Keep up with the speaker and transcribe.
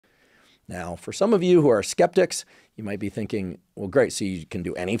Now, for some of you who are skeptics, you might be thinking, well, great, so you can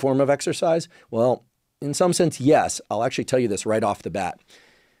do any form of exercise? Well, in some sense, yes. I'll actually tell you this right off the bat.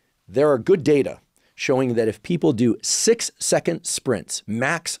 There are good data showing that if people do 6-second sprints,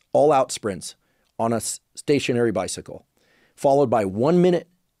 max all-out sprints on a stationary bicycle, followed by 1 minute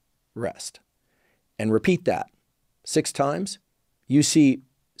rest, and repeat that 6 times, you see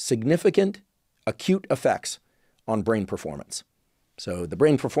significant acute effects on brain performance. So the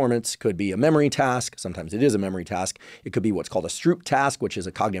brain performance could be a memory task. Sometimes it is a memory task. It could be what's called a Stroop task, which is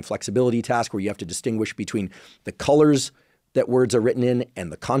a cognitive flexibility task where you have to distinguish between the colors that words are written in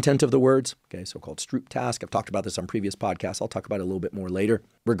and the content of the words. Okay, so-called Stroop task. I've talked about this on previous podcasts. I'll talk about it a little bit more later.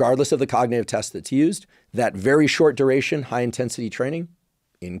 Regardless of the cognitive test that's used, that very short duration, high intensity training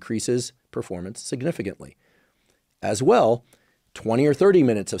increases performance significantly. As well, 20 or 30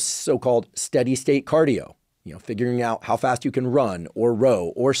 minutes of so-called steady state cardio, figuring out how fast you can run or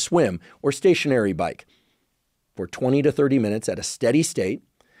row or swim or stationary bike for 20 to 30 minutes at a steady state.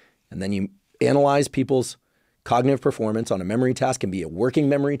 And then you analyze people's cognitive performance on a memory task. It can be a working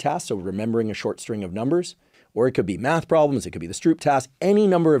memory task, so remembering a short string of numbers, or it could be math problems. It could be the Stroop task. Any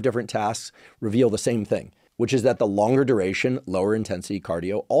number of different tasks reveal the same thing, which is that the longer duration, lower intensity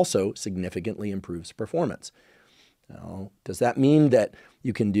cardio also significantly improves performance. Now, does that mean that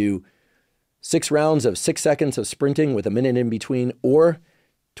you can do 6 rounds of 6 seconds of sprinting with a minute in between, or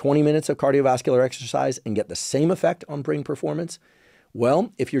 20 minutes of cardiovascular exercise and get the same effect on brain performance?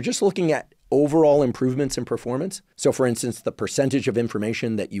 Well, if you're just looking at overall improvements in performance, so for instance, the percentage of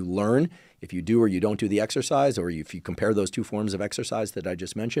information that you learn if you do or you don't do the exercise, or if you compare those 2 forms of exercise that I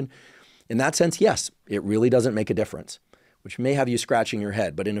just mentioned, in that sense, yes, it really doesn't make a difference, which may have you scratching your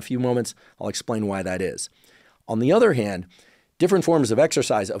head, but in a few moments, I'll explain why that is. On the other hand, different forms of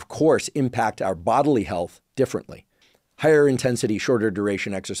exercise, of course, impact our bodily health differently. Higher intensity, shorter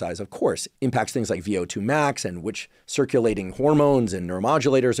duration exercise, of course, impacts things like VO2 max and which circulating hormones and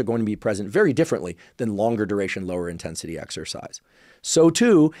neuromodulators are going to be present very differently than longer duration, lower intensity exercise. So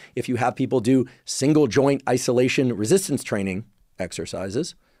too, if you have people do single joint isolation resistance training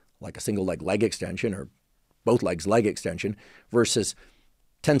exercises, like a single leg extension or both legs leg extension versus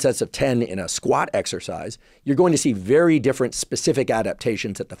 10 sets of 10 in a squat exercise, you're going to see very different specific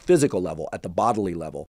adaptations at the physical level, at the bodily level.